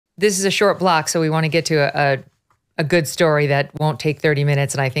this is a short block, so we want to get to a good story that won't take 30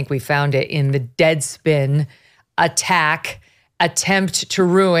 minutes, and I think we found it in the Deadspin attempt to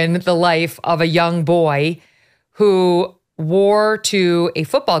ruin the life of a young boy who wore to a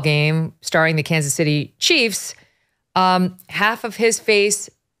football game starring the Kansas City Chiefs, half of his face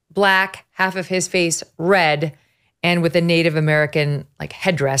black, half of his face red, and with a Native American like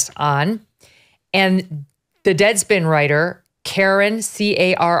headdress on. And the Deadspin writer, Karen,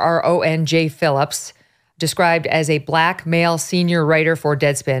 Carron J. Phillips, described as a black male senior writer for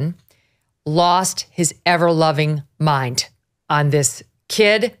Deadspin, lost his ever-loving mind on this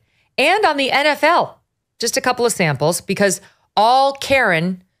kid and on the NFL. Just a couple of samples, because all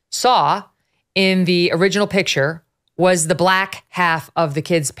Karen saw in the original picture was the black half of the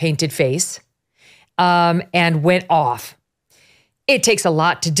kid's painted face, and went off. It takes a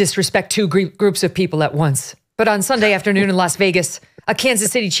lot to disrespect two groups of people at once. But on Sunday afternoon in Las Vegas, a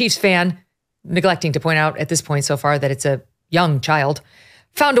Kansas City Chiefs fan, neglecting to point out at this point so far that it's a young child,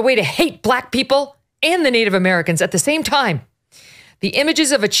 found a way to hate black people and the Native Americans at the same time. The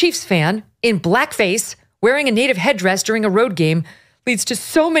images of a Chiefs fan in blackface wearing a Native headdress during a road game leads to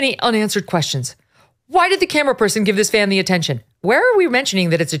so many unanswered questions. Why did the camera person give this fan the attention? Where are we mentioning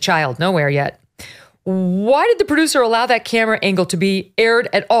that it's a child? Nowhere yet. Why did the producer allow that camera angle to be aired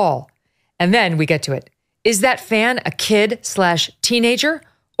at all? And then we get to it. Is that fan a kid/teenager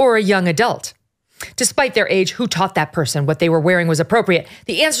or a young adult? Despite their age, who taught that person what they were wearing was appropriate?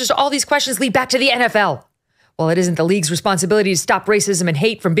 The answers to all these questions lead back to the NFL. While it isn't the league's responsibility to stop racism and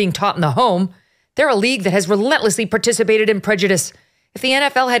hate from being taught in the home, they're a league that has relentlessly participated in prejudice. If the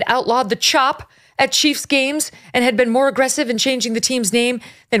NFL had outlawed the chop at Chiefs games and had been more aggressive in changing the team's name,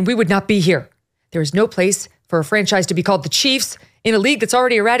 then we would not be here. There is no place for a franchise to be called the Chiefs in a league that's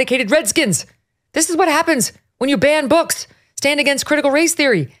already eradicated Redskins. This is what happens when you ban books, stand against critical race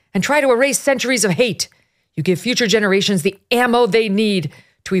theory, and try to erase centuries of hate. You give future generations the ammo they need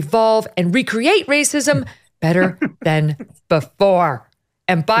to evolve and recreate racism better than before.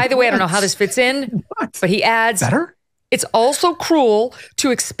 And by the way, I don't know how this fits in, but he adds, it's also cruel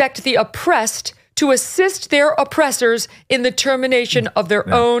to expect the oppressed to assist their oppressors in the termination of their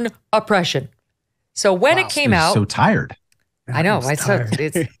own oppression. So when it came out, so tired. I know,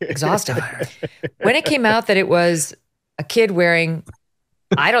 it's exhausting. When it came out that it was a kid wearing,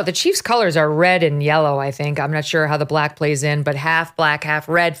 the Chiefs colors are red and yellow, I think. I'm not sure how the black plays in, but half black, half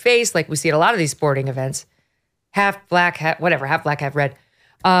red face, like we see at a lot of these sporting events. Half black, half black, half red.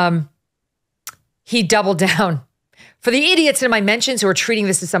 He doubled down. For the idiots in my mentions who are treating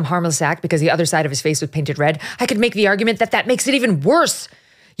this as some harmless act because the other side of his face was painted red, I could make the argument that makes it even worse.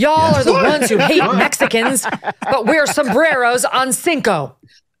 Y'all are the ones who hate Mexicans, but wear sombreros on Cinco.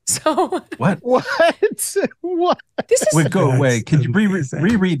 So what? This is Wait, go away. Can you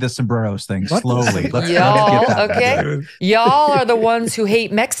reread the sombreros thing slowly? Y'all are the ones who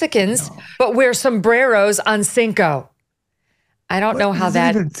hate Mexicans, but wear sombreros on Cinco. I don't know how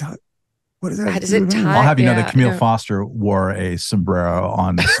that. What is that? How does it tie? I'll have you know that Kmele Foster wore a sombrero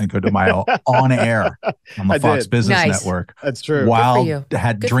on Cinco de Mayo on air on the Fox Business Network. That's true. While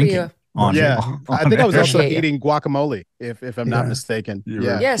had drinking. On I think I was also eating guacamole, if I'm not mistaken.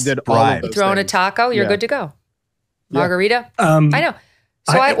 Yes. Did all of those throw in a taco, you're good to go. Margarita. I know.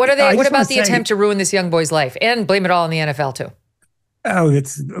 So what are they? What about the attempt to ruin this young boy's life and blame it all on the NFL too? Oh,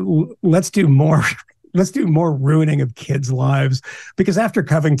 let's do more. Let's do more ruining of kids' lives, because after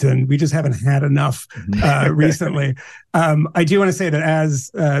Covington, we just haven't had enough recently. I do want to say that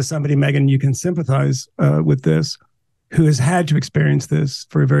as somebody, Megyn, you can sympathize with this, who has had to experience this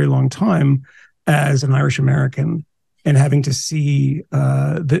for a very long time as an Irish American, and having to see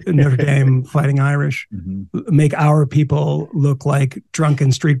the Notre Dame Fighting Irish make our people look like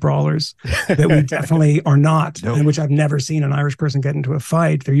drunken street brawlers that we definitely are not, in which I've never seen an Irish person get into a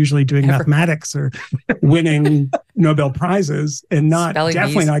fight. They're usually doing mathematics or winning Nobel Prizes, and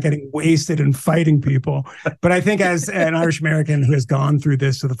definitely not getting wasted and fighting people. But I think as an Irish American who has gone through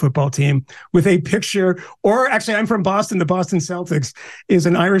this with a football team with a picture, or actually I'm from Boston, the Boston Celtics is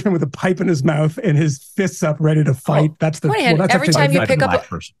an Irishman with a pipe in his mouth and his fists up ready to fight. That's the every time you pick up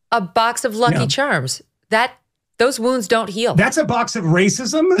a box of Lucky Charms, those wounds don't heal. That's a box of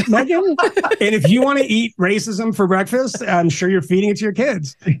racism, Megyn. And if you want to eat racism for breakfast, I'm sure you're feeding it to your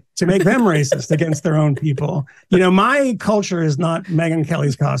kids to make them racist against their own people. You know, my culture is not Megyn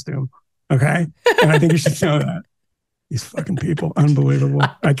Kelly's costume. Okay. And I think you should know that. These fucking people, unbelievable.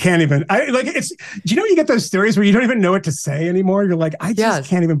 I can't even. Do you know you get those stories where you don't even know what to say anymore? You're like, I just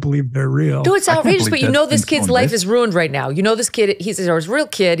can't even believe they're real. Dude, it's outrageous, but you know this kid's life is ruined right now. You know this kid, he's a real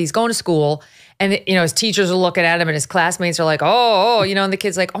kid. He's going to school, And, his teachers are looking at him and his classmates are like, oh, and the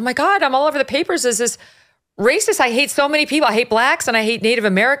kid's like, oh my God, I'm all over the papers. Is this racist? I hate so many people. I hate blacks and I hate Native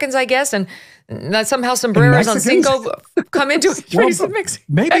Americans, I guess. And that somehow sombreros on Cinco come into it.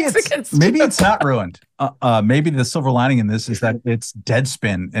 Maybe it's not ruined. Maybe the silver lining in this is that it's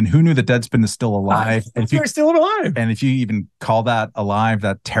Deadspin, and who knew that Deadspin is still alive? And if you're still alive, and if you even call that alive,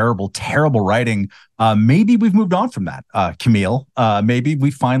 that terrible, terrible writing, maybe we've moved on from that. Kmele, maybe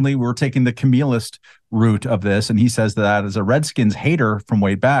we're taking the Kmelist route of this, and he says that as a Redskins hater from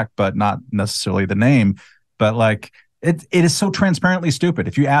way back, but not necessarily the name, but like. It is so transparently stupid.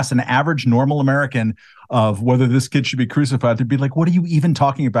 If you ask an average normal American of whether this kid should be crucified, they'd be like, what are you even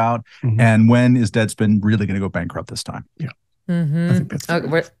talking about? And when is Deadspin really going to go bankrupt this time? Yeah. I think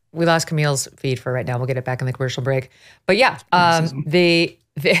that's we lost Camille's feed for right now. We'll get it back in the commercial break. But yeah,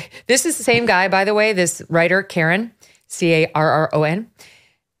 this is the same guy, by the way, this writer, Karen, Carron,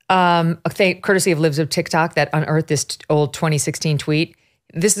 courtesy of Libs of TikTok, that unearthed this old 2016 tweet.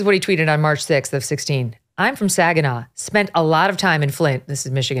 This is what he tweeted on March 6th of 16. I'm from Saginaw, spent a lot of time in Flint. This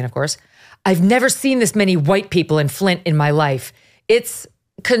is Michigan, of course. I've never seen this many white people in Flint in my life. It's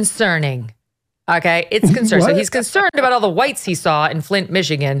concerning. Okay, it's concerning. So he's concerned about all the whites he saw in Flint,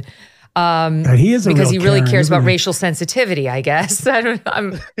 Michigan. He is because he really cares about racial sensitivity, I guess.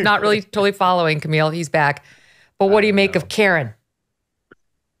 I'm not really totally following Kmele. He's back. But what do you make of Karen?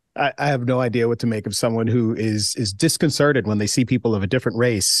 I have no idea what to make of someone who is disconcerted when they see people of a different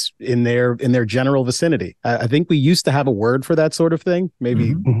race in their general vicinity. I think we used to have a word for that sort of thing,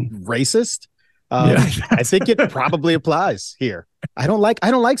 maybe racist. I think it probably applies here. I don't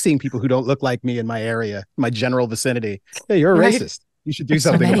like seeing people who don't look like me in my area, my general vicinity. Hey, you're a racist. You should do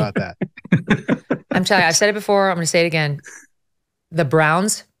something about that. I'm telling you, I've said it before. I'm going to say it again. The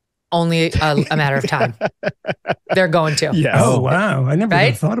Browns, only a matter of time. They're going to. Yes. Oh, wow. I never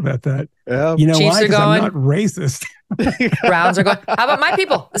even thought about that. Yeah. You know Chiefs why? are Because I'm going. not racist. Browns are going. How about my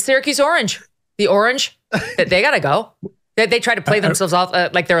people? The Syracuse Orange. The Orange. They got to go. They try to play themselves off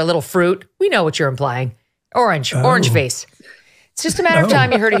like they're a little fruit. We know what you're implying. Orange face. It's just a matter of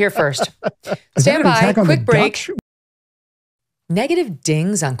time. You heard it here first. Stand by. Quick break. Dutch? Negative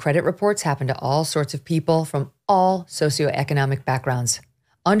dings on credit reports happen to all sorts of people from all socioeconomic backgrounds.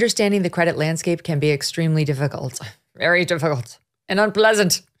 Understanding the credit landscape can be extremely difficult, very difficult, and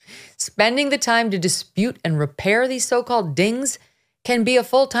unpleasant. Spending the time to dispute and repair these so-called dings can be a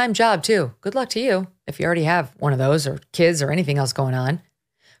full-time job too. Good luck to you if you already have one of those or kids or anything else going on.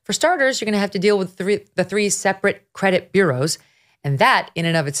 For starters, you're going to have to deal with the three separate credit bureaus, and that in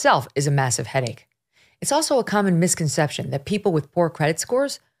and of itself is a massive headache. It's also a common misconception that people with poor credit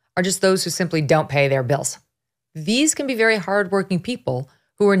scores are just those who simply don't pay their bills. These can be very hardworking people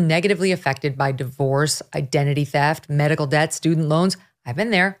who are negatively affected by divorce, identity theft, medical debt, student loans. I've been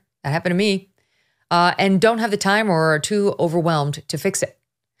there. That happened to me. And don't have the time or are too overwhelmed to fix it.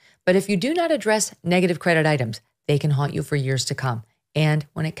 But if you do not address negative credit items, they can haunt you for years to come. And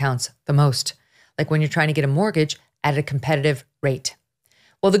when it counts the most, like when you're trying to get a mortgage at a competitive rate.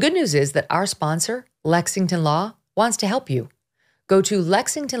 Well, the good news is that our sponsor, Lexington Law, wants to help you. Go to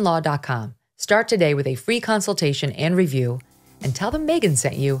lexingtonlaw.com. Start today with a free consultation and review, and tell them Megyn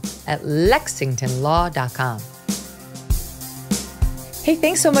sent you at lexingtonlaw.com. Hey,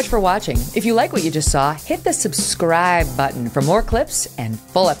 thanks so much for watching. If you like what you just saw, hit the subscribe button for more clips and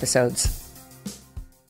full episodes.